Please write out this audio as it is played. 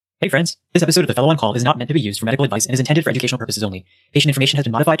Hey friends, this episode of The Fellow on Call is not meant to be used for medical advice and is intended for educational purposes only. Patient information has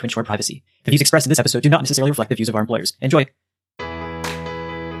been modified to ensure privacy. The views expressed in this episode do not necessarily reflect the views of our employers. Enjoy!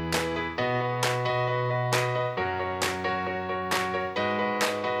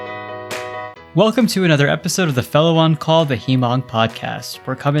 Welcome to another episode of The Fellow on Call, the Hem-Onc podcast.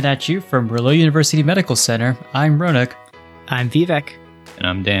 We're coming at you from Merlot University Medical Center. I'm Ronak. I'm Vivek. And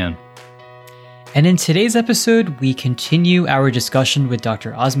I'm Dan. And in today's episode, we continue our discussion with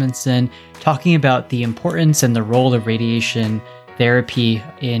Dr. Osmundson, talking about the importance and the role of radiation therapy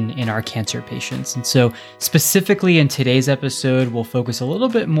in our cancer patients. And so specifically in today's episode, we'll focus a little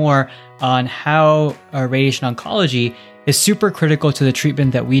bit more on how radiation oncology is super critical to the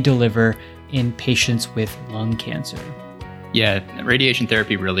treatment that we deliver in patients with lung cancer. Yeah, radiation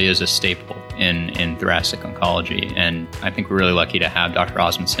therapy really is a staple in thoracic oncology. And I think we're really lucky to have Dr.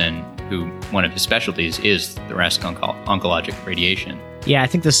 Osmundson, who one of his specialties is thoracic oncologic radiation. Yeah, I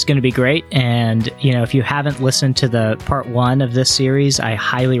think this is going to be great. And, if you haven't listened to the part 1 of this series, I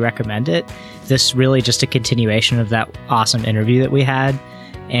highly recommend it. This is really just a continuation of that awesome interview that we had.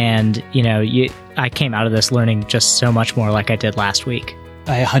 And, I came out of this learning just so much more like I did last week.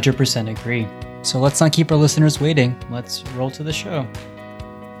 I 100% agree. So let's not keep our listeners waiting. Let's roll to the show.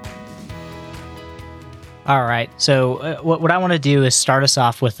 All right. So what I want to do is start us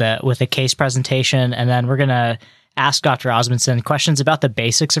off with a case presentation, and then we're going to ask Dr. Osmundson questions about the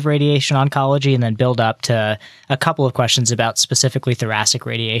basics of radiation oncology, and then build up to a couple of questions about specifically thoracic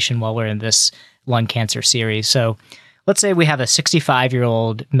radiation while we're in this lung cancer series. So let's say we have a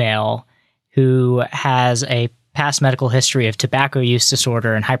 65-year-old male who has a past medical history of tobacco use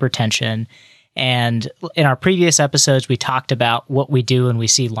disorder and hypertension. And in our previous episodes, we talked about what we do when we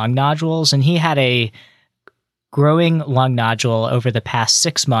see lung nodules, and he had a growing lung nodule over the past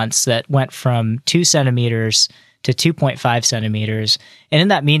 6 months that went from 2 centimeters to 2.5 centimeters. And in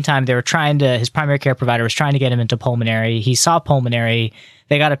that meantime, his primary care provider was trying to get him into pulmonary. He saw pulmonary,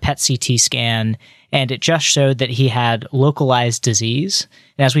 they got a PET CT scan, and it just showed that he had localized disease.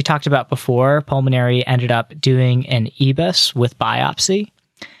 And as we talked about before, pulmonary ended up doing an EBUS with biopsy.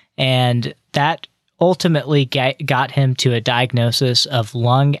 And that ultimately got him to a diagnosis of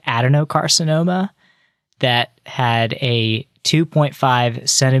lung adenocarcinoma that had a 2.5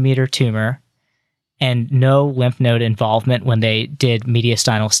 centimeter tumor and no lymph node involvement when they did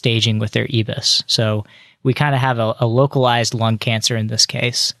mediastinal staging with their EBUS. So we kind of have a localized lung cancer in this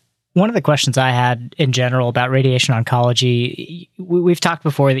case. One of the questions I had in general about radiation oncology, we've talked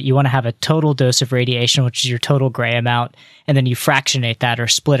before that you want to have a total dose of radiation, which is your total gray amount, and then you fractionate that or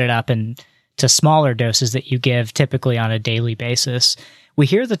split it up into smaller doses that you give typically on a daily basis. We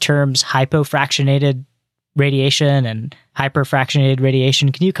hear the terms hypo-fractionated radiation and hyper-fractionated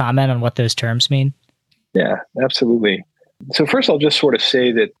radiation. Can you comment on what those terms mean? Yeah, absolutely. So first I'll just sort of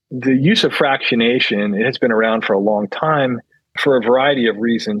say that the use of fractionation, it has been around for a long time for a variety of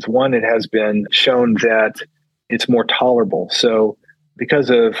reasons. One, it has been shown that it's more tolerable. So because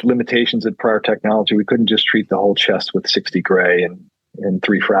of limitations of prior technology, we couldn't just treat the whole chest with 60 gray in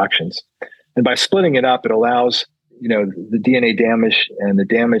 3 fractions. And by splitting it up, it allows the DNA damage and the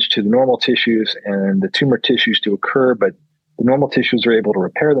damage to the normal tissues and the tumor tissues to occur, but the normal tissues are able to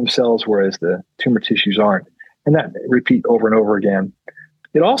repair themselves, whereas the tumor tissues aren't. And that repeat over and over again.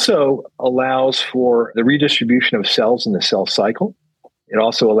 It also allows for the redistribution of cells in the cell cycle. It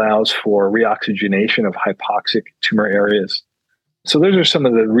also allows for reoxygenation of hypoxic tumor areas. So those are some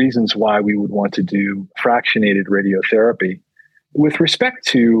of the reasons why we would want to do fractionated radiotherapy. With respect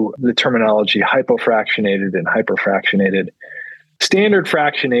to the terminology hypo-fractionated and hyper-fractionated, standard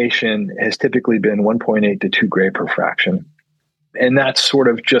fractionation has typically been 1.8 to 2 gray per fraction. And that's sort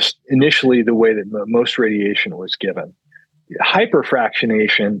of just initially the way that most radiation was given.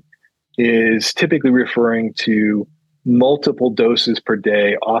 Hyper-fractionation is typically referring to multiple doses per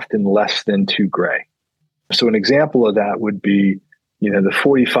day, often less than 2 gray. So an example of that would be the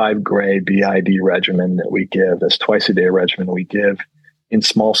 45 gray BID regimen that we give, this twice a day regimen we give in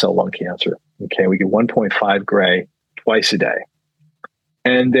small cell lung cancer. Okay, we get 1.5 gray twice a day.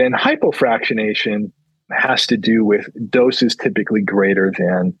 And then hypo-fractionation has to do with doses typically greater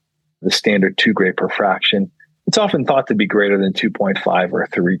than the standard 2 gray per fraction. It's often thought to be greater than 2.5 or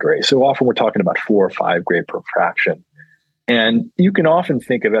 3 gray. So often we're talking about 4 or 5 gray per fraction. And you can often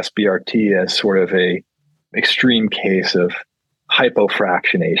think of SBRT as sort of a extreme case of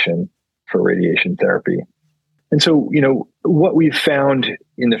hypo-fractionation for radiation therapy. And so, what we've found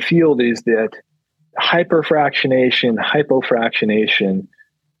in the field is that hyper-fractionation, hypo-fractionation,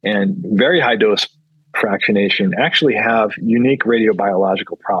 and very high dose fractionation actually have unique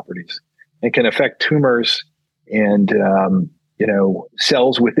radiobiological properties and can affect tumors and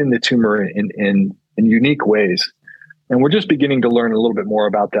cells within the tumor in unique ways. And we're just beginning to learn a little bit more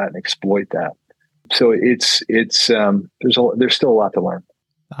about that and exploit that. So there's still a lot to learn.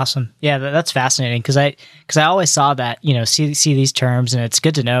 Awesome. Yeah, that's fascinating because I always saw that, see these terms, and it's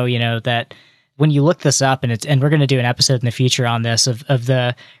good to know, that when you look this up, and we're going to do an episode in the future on this of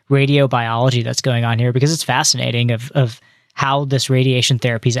the radiobiology that's going on here, because it's fascinating of how this radiation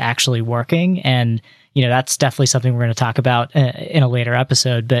therapy is actually working. And, that's definitely something we're going to talk about in a later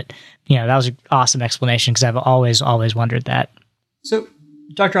episode. But, that was an awesome explanation because I've always wondered that. So,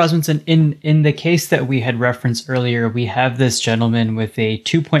 Dr. Osmundson, in the case that we had referenced earlier, we have this gentleman with a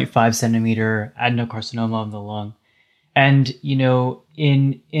 2.5 centimeter adenocarcinoma of the lung. And,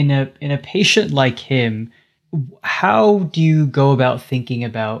 in a patient like him, how do you go about thinking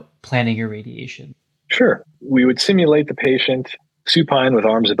about planning irradiation? Sure. We would simulate the patient supine with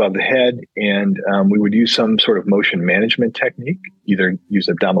arms above the head, and we would use some sort of motion management technique, either use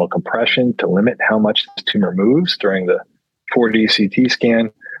abdominal compression to limit how much the tumor moves during the 4D CT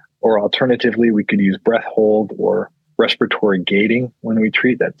scan, or alternatively, we could use breath hold or respiratory gating when we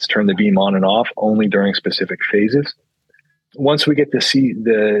treat. That's turn the beam on and off only during specific phases. Once we get to see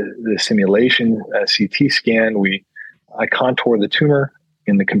the simulation CT scan, I contour the tumor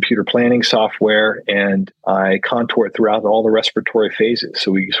in the computer planning software, and I contour it throughout all the respiratory phases.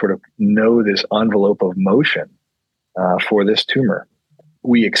 So we sort of know this envelope of motion for this tumor.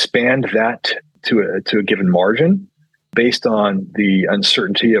 We expand that to a given margin based on the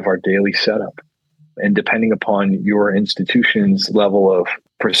uncertainty of our daily setup. And depending upon your institution's level of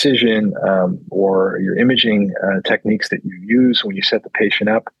precision or your imaging techniques that you use when you set the patient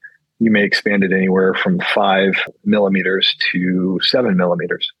up, you may expand it anywhere from 5 millimeters to 7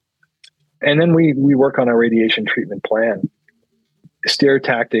 millimeters. And then we work on a radiation treatment plan.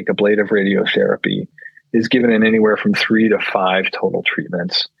 Stereotactic ablative radiotherapy is given in anywhere from 3 to 5 total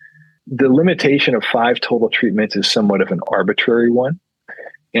treatments. The limitation of 5 total treatments is somewhat of an arbitrary one.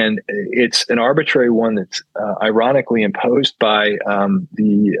 And it's an arbitrary one that's ironically imposed by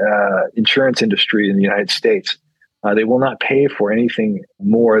the insurance industry in the United States. They will not pay for anything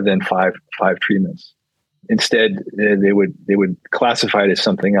more than five treatments. Instead, they would classify it as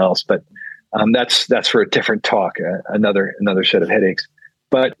something else. But that's for a different talk, another set of headaches.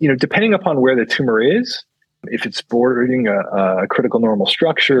 But depending upon where the tumor is, if it's bordering a critical normal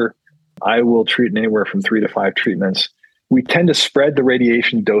structure, I will treat in anywhere from 3 to 5 treatments. We tend to spread the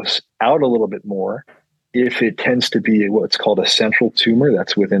radiation dose out a little bit more if it tends to be what's called a central tumor.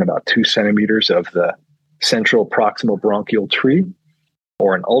 That's within about 2 centimeters of the central proximal bronchial tree,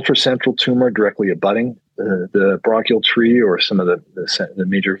 or an ultracentral tumor directly abutting the bronchial tree or some of the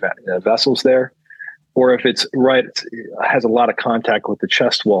major vessels there. Or if it's it has a lot of contact with the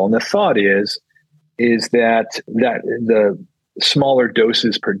chest wall. And the thought is that the smaller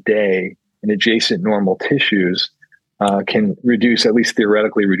doses per day in adjacent normal tissues can reduce, at least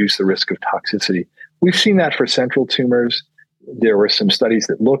theoretically, reduce the risk of toxicity. We've seen that for central tumors. There were some studies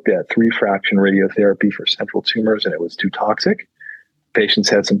that looked at 3-fraction radiotherapy for central tumors, and it was too toxic. Patients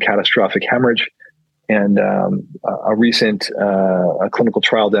had some catastrophic hemorrhage. And a recent clinical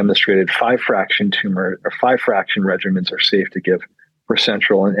trial demonstrated 5-fraction tumor or 5-fraction regimens are safe to give for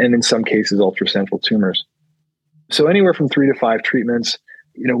central and in some cases ultracentral tumors. So anywhere from 3 to 5 treatments.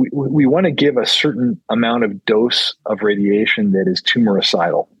 We want to give a certain amount of dose of radiation that is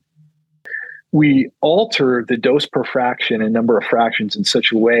tumoricidal. We alter the dose per fraction and number of fractions in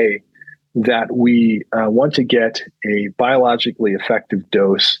such a way that we want to get a biologically effective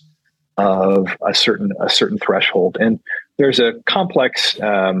dose of a certain threshold. And there's a complex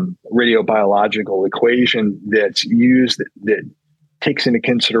radiobiological equation that's used that takes into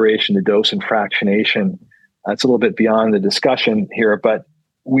consideration the dose and fractionation. It's a little bit beyond the discussion here, but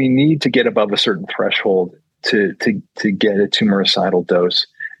we need to get above a certain threshold to get a tumoricidal dose.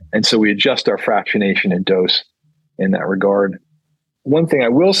 And so we adjust our fractionation and dose in that regard. One thing I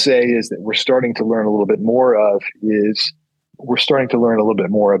will say is that we're starting to learn a little bit more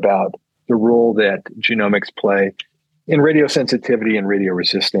about the role that genomics play in radiosensitivity and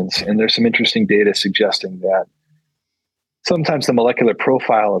radioresistance. And there's some interesting data suggesting that sometimes the molecular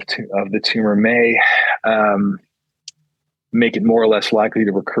profile of the tumor may make it more or less likely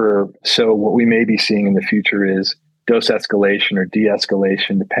to recur. So what we may be seeing in the future is dose escalation or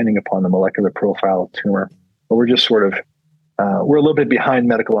de-escalation, depending upon the molecular profile of tumor. But we're just we're a little bit behind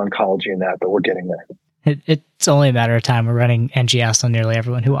medical oncology in that, but we're getting there. It's only a matter of time. We're running NGS on nearly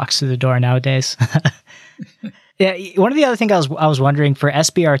everyone who walks through the door nowadays. Yeah, one of the other things I was wondering for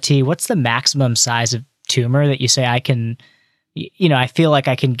SBRT, what's the maximum size of tumor that you say I can, I feel like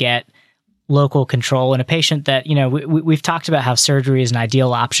I can get local control in a patient that, we've talked about how surgery is an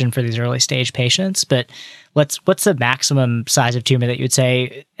ideal option for these early stage patients, but what's the maximum size of tumor that you would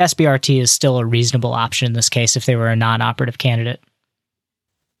say SBRT is still a reasonable option in this case if they were a non-operative candidate?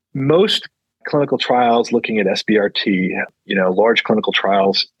 Most clinical trials looking at SBRT, large clinical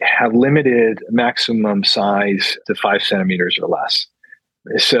trials, have limited maximum size to 5 centimeters or less.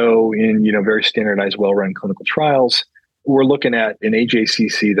 So in, very standardized, well-run clinical trials, we're looking at an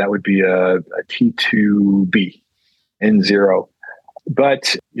AJCC, that would be a T2B and 0.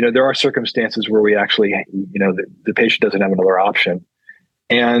 But, there are circumstances where we actually, the patient doesn't have another option.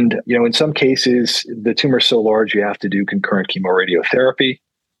 And, in some cases, the tumor is so large, you have to do concurrent chemoradiotherapy.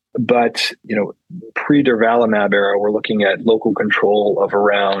 But, pre-durvalumab era, we're looking at local control of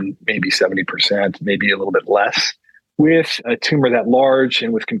around maybe 70%, maybe a little bit less, with a tumor that large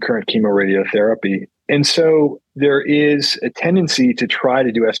and with concurrent chemoradiotherapy. And so there is a tendency to try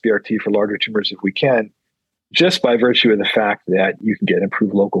to do SBRT for larger tumors if we can, just by virtue of the fact that you can get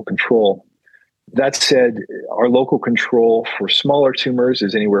improved local control. That said, our local control for smaller tumors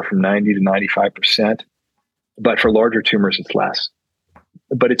is anywhere from 90 to 95%, but for larger tumors, it's less.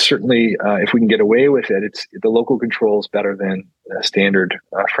 But it's certainly, if we can get away with it, the local control is better than standard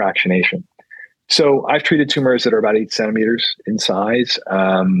fractionation. So I've treated tumors that are about 8 centimeters in size.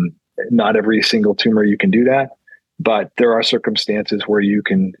 Not every single tumor you can do that, but there are circumstances where you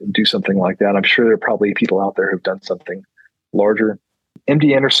can do something like that. I'm sure there are probably people out there who've done something larger.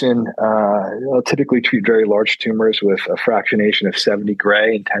 MD Anderson will typically treat very large tumors with a fractionation of 70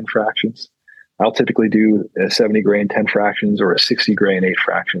 gray and 10 fractions. I'll typically do a 70 gray and 10 fractions or a 60 gray and 8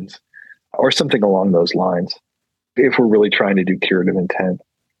 fractions or something along those lines if we're really trying to do curative intent.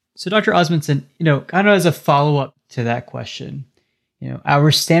 So Dr. Osmundson, kind of as a follow-up to that question,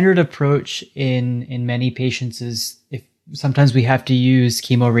 our standard approach in many patients is if sometimes we have to use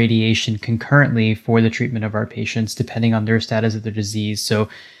chemo-radiation concurrently for the treatment of our patients, depending on their status of their disease. So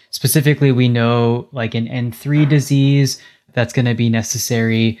specifically, we know like an N3 disease, that's going to be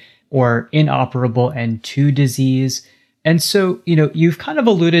necessary, or inoperable N2 disease. And so, you've kind of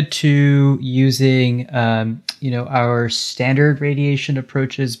alluded to using, our standard radiation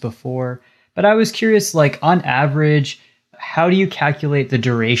approaches before, but I was curious, like on average, how do you calculate the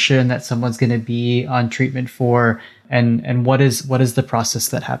duration that someone's going to be on treatment for, and what is the process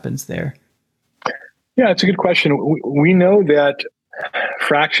that happens there? Yeah, it's a good question. We know that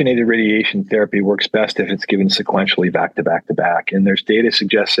fractionated radiation therapy works best if it's given sequentially back to back to back. And there's data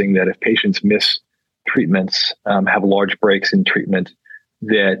suggesting that if patients miss treatments, have large breaks in treatment,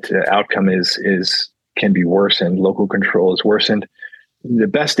 that outcome can be worsened, local control is worsened. The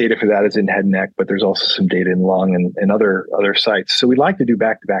best data for that is in head and neck, but there's also some data in lung and other sites. So we like to do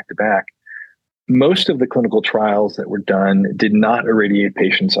back to back to back. Most of the clinical trials that were done did not irradiate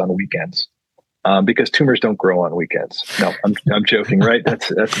patients on weekends because tumors don't grow on weekends. No, I'm joking, right?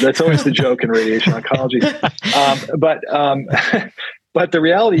 That's always the joke in radiation oncology. But the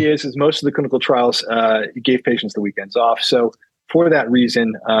reality is most of the clinical trials gave patients the weekends off. So for that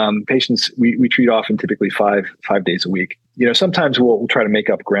reason, patients we treat often typically five days a week. Sometimes we'll try to make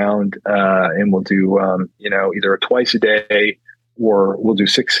up ground and we'll do either twice a day or we'll do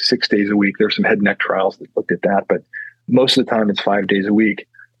six days a week. There's some head and neck trials that looked at that, but most of the time it's 5 days a week.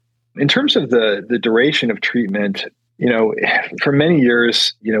 In terms of the duration of treatment, for many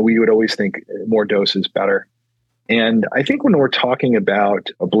years, we would always think more dose is better. And I think when we're talking about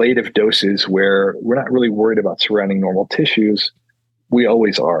ablative doses where we're not really worried about surrounding normal tissues, we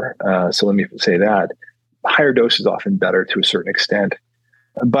always are. So let me say that. Higher dose is often better to a certain extent.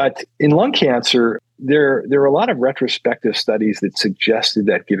 But in lung cancer, there are a lot of retrospective studies that suggested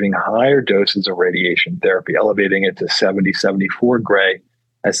that giving higher doses of radiation therapy, elevating it to 70, 74 gray,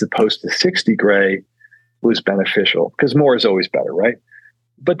 as opposed to 60 gray, was beneficial because more is always better, right?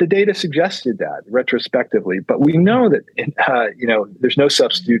 But the data suggested that retrospectively. But we know that there's no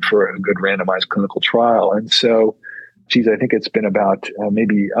substitute for a good randomized clinical trial. And so, I think it's been about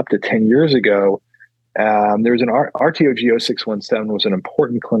maybe up to 10 years ago. There was an RTOG 0617 was an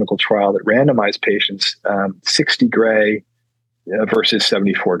important clinical trial that randomized patients 60 gray versus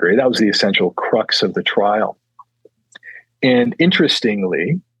 74 gray. That was the essential crux of the trial. And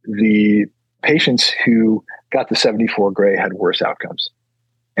interestingly, the patients who got the 74 gray had worse outcomes.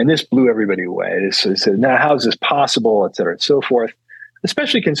 And this blew everybody away. They said, now, how is this possible, et cetera, and so forth,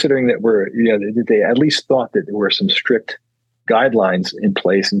 especially considering that they at least thought that there were some strict guidelines in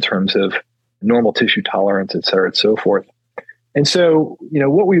place in terms of normal tissue tolerance, et cetera, and so forth. And so,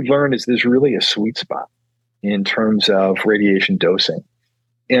 what we've learned is there's really a sweet spot in terms of radiation dosing.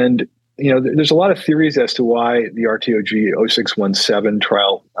 And there's a lot of theories as to why the RTOG 0617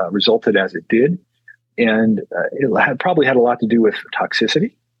 trial resulted as it did. And it probably had a lot to do with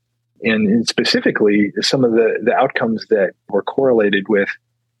toxicity. And specifically, some of the outcomes that were correlated with,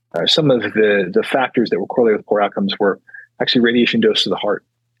 some of the factors that were correlated with poor outcomes were actually radiation dose to the heart.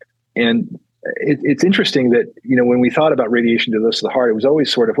 And it's interesting that, when we thought about radiation dose to the heart, it was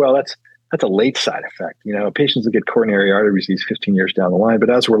always sort of, well, that's a late side effect. Patients will get coronary artery disease 15 years down the line. But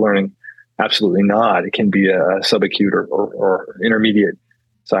as we're learning, absolutely not. It can be a subacute or intermediate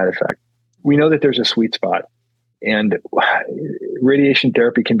side effect. We know that there's a sweet spot, and radiation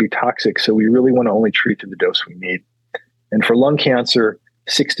therapy can be toxic. So we really want to only treat to the dose we need. And for lung cancer,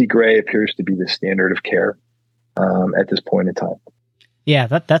 60 gray appears to be the standard of care at this point in time. Yeah,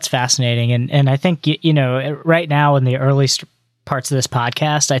 that's fascinating. And I think, right now in the early parts of this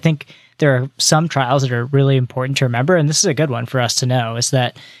podcast, I think there are some trials that are really important to remember. And this is a good one for us to know, is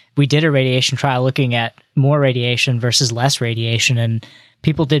that we did a radiation trial looking at more radiation versus less radiation. And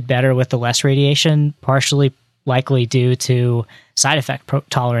people did better with the less radiation, partially likely due to side effect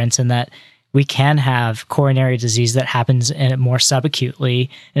tolerance, and that we can have coronary disease that happens in more subacutely,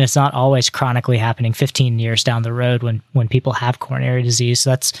 and it's not always chronically happening 15 years down the road when people have coronary disease. So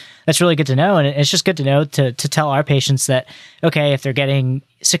that's really good to know, and it's just good to know to tell our patients that, okay, if they're getting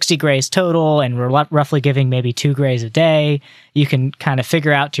 60 grays total and we're roughly giving maybe 2 grays a day, you can kind of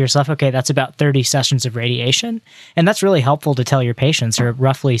figure out to yourself, okay, that's about 30 sessions of radiation. And that's really helpful to tell your patients, or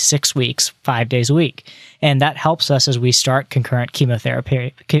roughly 6 weeks, 5 days a week. And that helps us as we start concurrent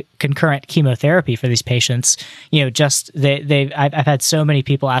chemotherapy for these patients. I've had so many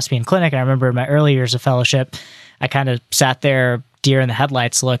people ask me in clinic. And I remember in my early years of fellowship, I kind of sat there, deer in the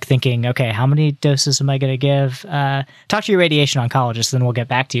headlights look, thinking, okay, how many doses am I going to give? Talk to your radiation oncologist, then we'll get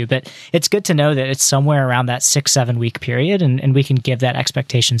back to you. But it's good to know that it's somewhere around that 6-7 week period, and we can give that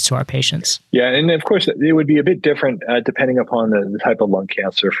expectations to our patients. Yeah, and of course, it would be a bit different depending upon the type of lung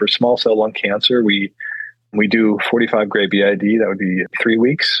cancer. For small cell lung cancer, we do 45 gray BID, that would be 3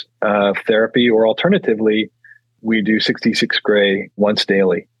 weeks of therapy, or alternatively, we do 66 gray once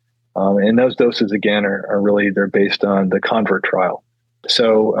daily. And those doses, again, are really, they're based on the CONVERT trial.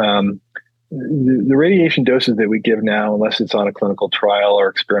 So the radiation doses that we give now, unless it's on a clinical trial or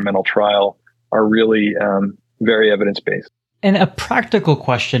experimental trial, are really very evidence-based. And a practical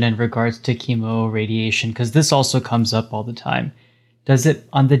question in regards to chemo radiation, because this also comes up all the time. Does it,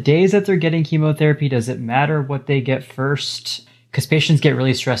 on the days that they're getting chemotherapy, does it matter what they get first? Because patients get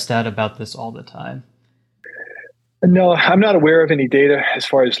really stressed out about this all the time. No, I'm not aware of any data as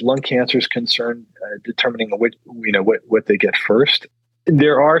far as lung cancer is concerned, determining what they get first.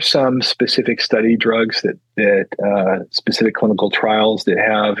 There are some specific study drugs that specific clinical trials that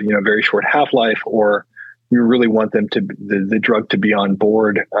have very short half-life, or we really want them to the drug to be on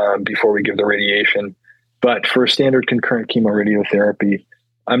board before we give the radiation. But for standard concurrent chemoradiotherapy,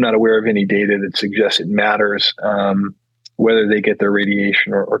 I'm not aware of any data that suggests it matters whether they get their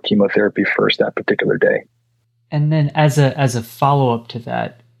radiation or chemotherapy first that particular day. And then as a follow-up to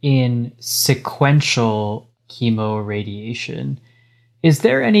that, in sequential chemoradiation, is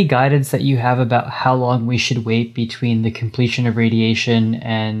there any guidance that you have about how long we should wait between the completion of radiation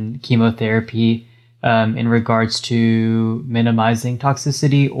and chemotherapy in regards to minimizing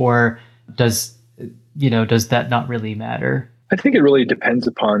toxicity, or does that not really matter? I think it really depends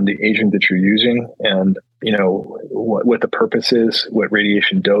upon the agent that you're using and, what the purpose is, what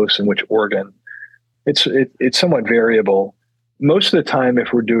radiation dose and which organ. It's somewhat variable. Most of the time,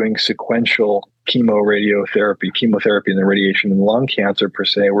 if we're doing sequential chemotherapy and then radiation in lung cancer per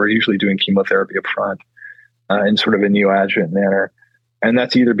se, we're usually doing chemotherapy up front in sort of a neoadjuvant manner. And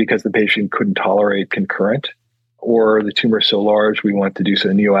that's either because the patient couldn't tolerate concurrent, or the tumor is so large we want to do a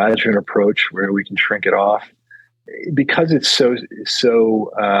neoadjuvant approach where we can shrink it off. Because it's so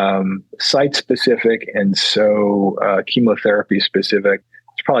site-specific and so chemotherapy specific,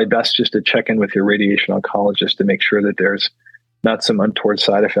 it's probably best just to check in with your radiation oncologist to make sure that there's not some untoward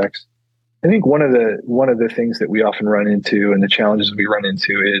side effects. I think one of the things that we often run into, and the challenges we run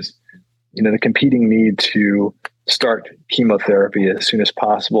into, is the competing need to start chemotherapy as soon as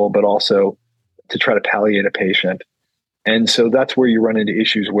possible, but also to try to palliate a patient. And so that's where you run into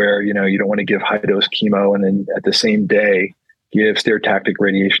issues where you don't want to give high dose chemo and then at the same day give stereotactic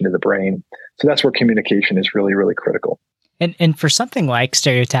radiation to the brain. So that's where communication is really, really critical. And for something like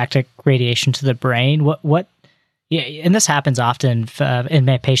stereotactic radiation to the brain, and this happens often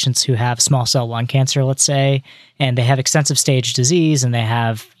in patients who have small cell lung cancer, let's say, and they have extensive stage disease, and they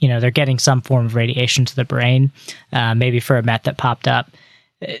have, they're getting some form of radiation to the brain, maybe for a MET that popped up.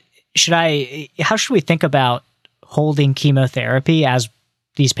 How should we think about holding chemotherapy as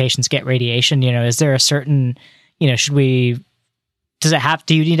these patients get radiation? Is there a certain, do you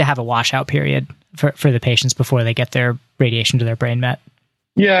need to have a washout period for the patients before they get their radiation to their brain met?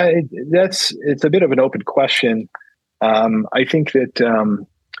 Yeah, it's a bit of an open question. I think that,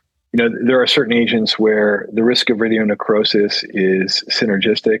 there are certain agents where the risk of radionecrosis is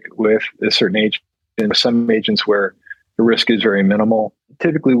synergistic with a certain agent, and some agents where the risk is very minimal.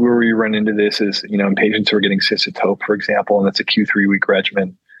 Typically, where we run into this is, in patients who are getting Cystotope, for example, and that's a Q3-week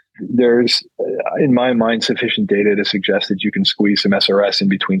regimen. There's, in my mind, sufficient data to suggest that you can squeeze some SRS in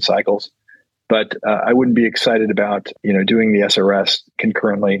between cycles. But I wouldn't be excited about, doing the SRS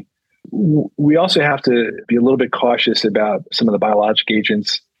concurrently. We also have to be a little bit cautious about some of the biologic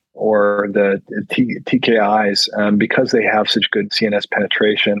agents or the TKIs because they have such good CNS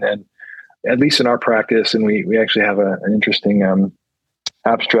penetration. And at least in our practice, and we actually have an interesting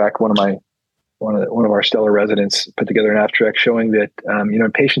abstract. One of our stellar residents put together an abstract showing that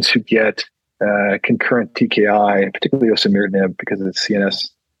in patients who get concurrent TKI, particularly osimertinib, because of its CNS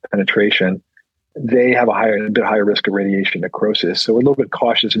penetration, they have a bit higher risk of radiation necrosis. So we're a little bit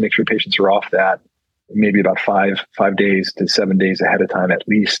cautious to make sure patients are off that maybe about 5 days to 7 days ahead of time at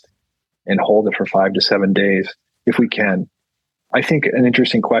least, and hold it for 5 to 7 days if we can. I think an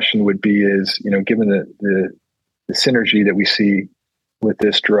interesting question would be is, given the synergy that we see with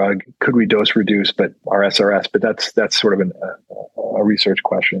this drug, could we dose reduce our SRS? But that's sort of a research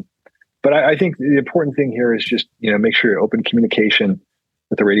question. But I think the important thing here is just, make sure you open communication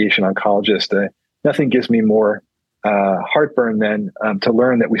with the radiation oncologist. Nothing gives me more heartburn than to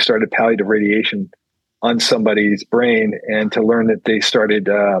learn that we started palliative radiation on somebody's brain and to learn that they started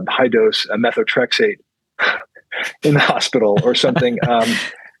high dose methotrexate in the hospital or something. And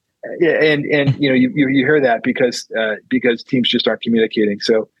you hear that because teams just aren't communicating.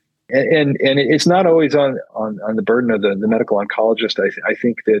 So and it's not always on the burden of the medical oncologist. I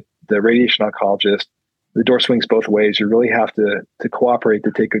think that the radiation oncologist, the door swings both ways. You really have to cooperate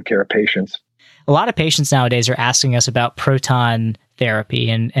to take good care of patients. A lot of patients nowadays are asking us about proton therapy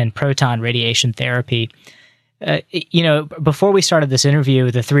and proton radiation therapy. Before we started this interview,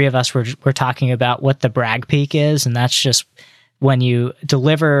 the three of us were talking about what the Bragg peak is, and that's just when you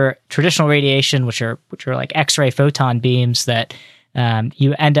deliver traditional radiation, which are like X-ray photon beams, that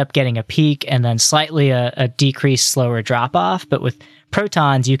you end up getting a peak and then slightly a decreased, slower drop off. But with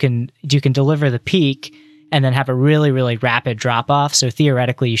protons, you can deliver the peak and then have a really, really rapid drop off. So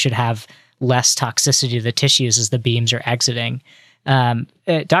theoretically, you should have less toxicity to the tissues as the beams are exiting.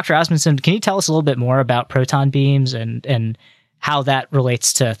 Dr. Osmundson, can you tell us a little bit more about proton beams and how that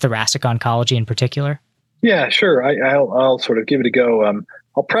relates to thoracic oncology in particular? Yeah, sure. I'll sort of give it a go.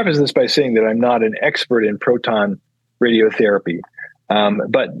 I'll preface this by saying that I'm not an expert in proton radiotherapy.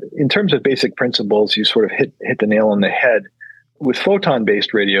 But in terms of basic principles, you sort of hit the nail on the head. With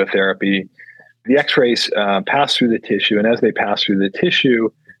photon-based radiotherapy, the X-rays pass through the tissue, and as they pass through the tissue,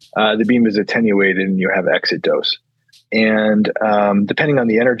 the beam is attenuated and you have exit dose. And depending on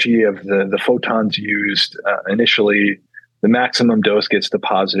the energy of the photons used initially, the maximum dose gets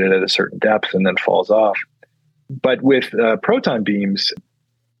deposited at a certain depth and then falls off. But with proton beams,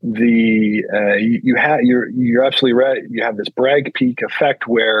 you're absolutely right. You have this Bragg peak effect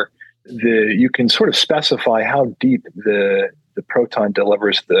where you can sort of specify how deep the proton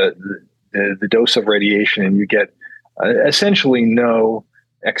delivers the dose of radiation, and you get essentially no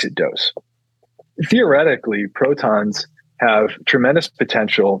exit dose. Theoretically, protons have tremendous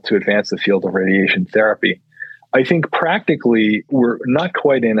potential to advance the field of radiation therapy. I think practically we're not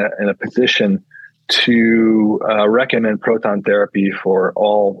quite in a position to recommend proton therapy for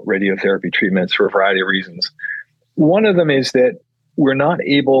all radiotherapy treatments for a variety of reasons. One of them is that we're not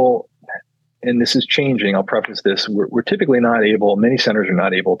able, and this is changing, I'll preface this, we're typically not able, many centers are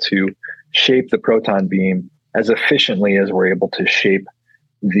not able to shape the proton beam as efficiently as we're able to shape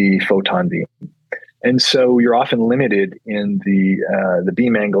the photon beam. And so you're often limited in the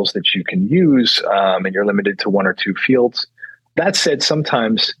beam angles that you can use, and you're limited to one or two fields. That said,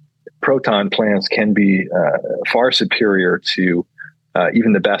 sometimes proton plans can be far superior to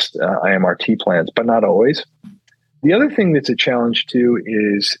even the best IMRT plans, but not always. The other thing that's a challenge too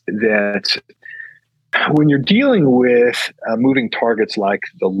is that when you're dealing with moving targets like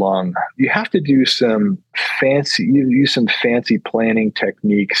the lung, you have to do use some fancy planning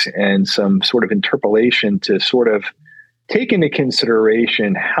techniques and some sort of interpolation to sort of take into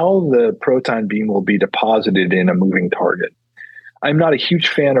consideration how the proton beam will be deposited in a moving target. I'm not a huge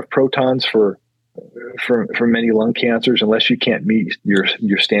fan of protons for many lung cancers unless you can't meet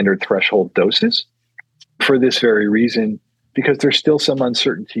your standard threshold doses for this very reason, because there's still some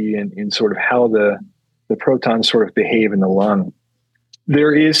uncertainty in sort of how the protons sort of behave in the lung.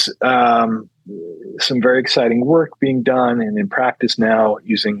 There is some very exciting work being done and in practice now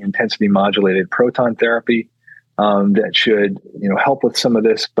using intensity modulated proton therapy that should help with some of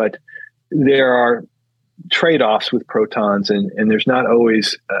this, but there are trade-offs with protons and there's not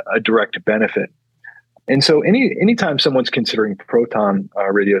always a direct benefit. And so anytime someone's considering proton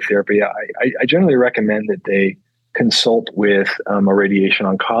radiotherapy, I generally recommend that they consult with a radiation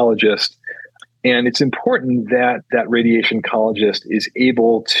oncologist. And it's important that that radiation oncologist is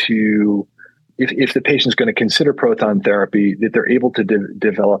able to, if the patient's going to consider proton therapy, that they're able to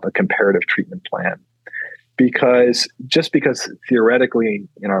develop a comparative treatment plan. Because just because theoretically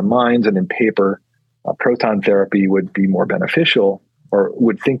in our minds and in paper, proton therapy would be more beneficial or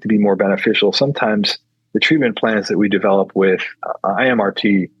would think to be more beneficial, sometimes the treatment plans that we develop with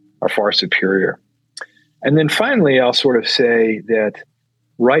IMRT are far superior. And then finally, I'll sort of say that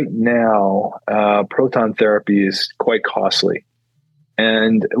right now, proton therapy is quite costly.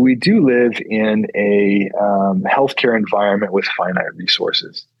 And we do live in a healthcare environment with finite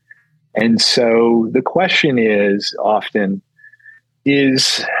resources. And so the question is often,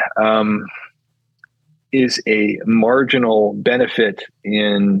 is a marginal benefit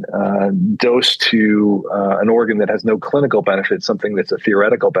in dose to an organ that has no clinical benefit, something that's a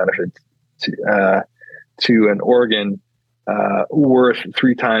theoretical benefit to an organ, worth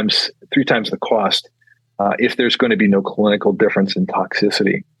three times the cost if there's going to be no clinical difference in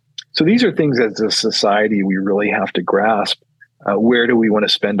toxicity. So these are things as a society we really have to grasp. Where do we want to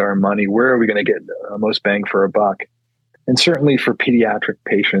spend our money? Where are we going to get most bang for a buck? And certainly for pediatric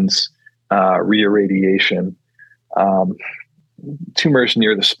patients, reirradiation, tumors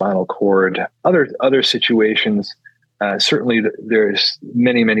near the spinal cord, other situations, certainly there's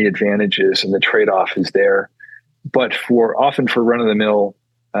many advantages and the trade-off is there. But often for run-of-the-mill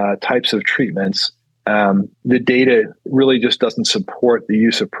types of treatments, the data really just doesn't support the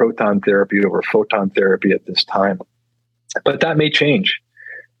use of proton therapy over photon therapy at this time. But that may change.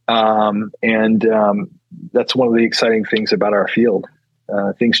 And that's one of the exciting things about our field.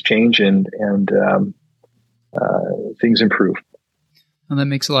 Things change and things improve. Well, that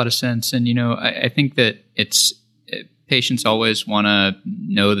makes a lot of sense. And, I think that patients always want to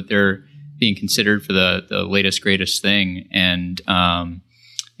know that they're being considered for the latest, greatest thing. And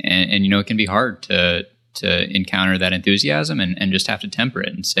it can be hard to encounter that enthusiasm and just have to temper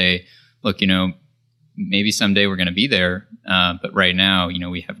it and say, look, maybe someday we're going to be there. But right now,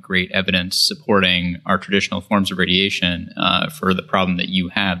 we have great evidence supporting our traditional forms of radiation for the problem that you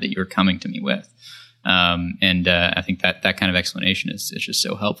have, that you're coming to me with. And I think that kind of explanation is just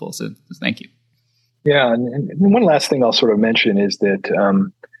so helpful. So thank you. Yeah. And one last thing I'll sort of mention is that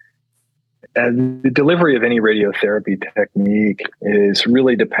the delivery of any radiotherapy technique is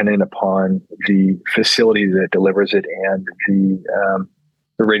really dependent upon the facility that delivers it and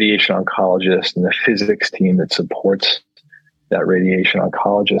the radiation oncologist and the physics team that supports that radiation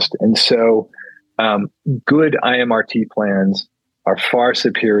oncologist. And so good IMRT plans are far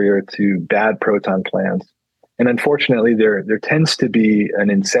superior to bad proton plans. And unfortunately, there tends to be an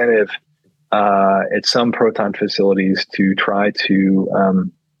incentive at some proton facilities to try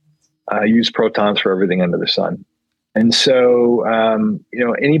to use protons for everything under the sun. And so,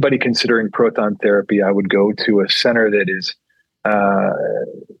 anybody considering proton therapy, I would go to a center that is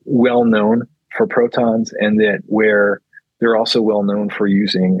well known for protons and that where they're also well known for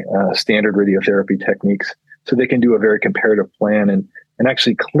using standard radiotherapy techniques, so they can do a very comparative plan and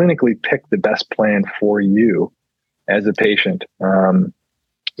actually clinically pick the best plan for you as a patient.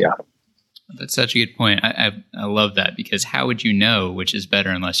 Yeah. That's such a good point. I love that, because how would you know which is better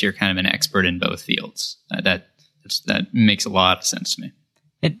unless you're kind of an expert in both fields? That makes a lot of sense to me.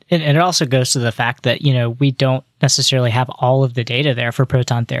 And it also goes to the fact that, we don't necessarily have all of the data there for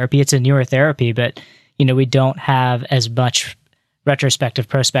proton therapy. It's a newer therapy, but, we don't have as much retrospective,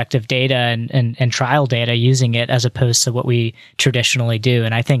 prospective data and trial data using it as opposed to what we traditionally do.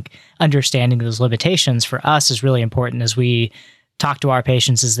 And I think understanding those limitations for us is really important as we talk to our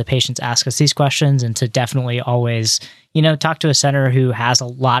patients, as the patients ask us these questions, and to definitely always, talk to a center who has a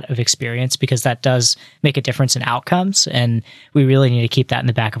lot of experience, because that does make a difference in outcomes. And we really need to keep that in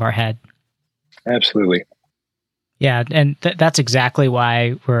the back of our head. Absolutely. Yeah. And that's exactly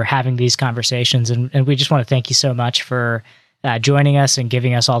why we're having these conversations. And we just want to thank you so much for joining us and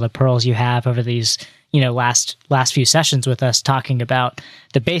giving us all the pearls you have over these, last few sessions with us, talking about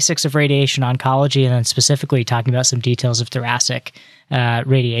the basics of radiation oncology, and then specifically talking about some details of thoracic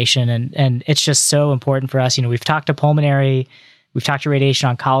radiation. And it's just so important for us. We've talked to pulmonary, we've talked to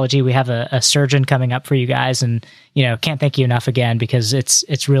radiation oncology. We have a surgeon coming up for you guys, and can't thank you enough again, because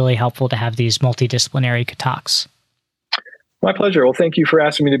it's really helpful to have these multidisciplinary talks. My pleasure. Well, thank you for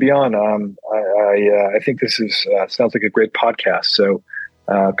asking me to be on. I think this is sounds like a great podcast. So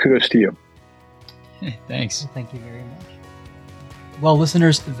kudos to you. Thanks. Thank you very much. Well,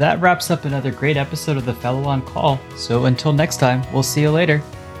 listeners, that wraps up another great episode of the Fellow on Call. So until next time, we'll see you later.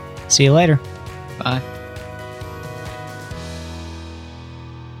 See you later. Bye.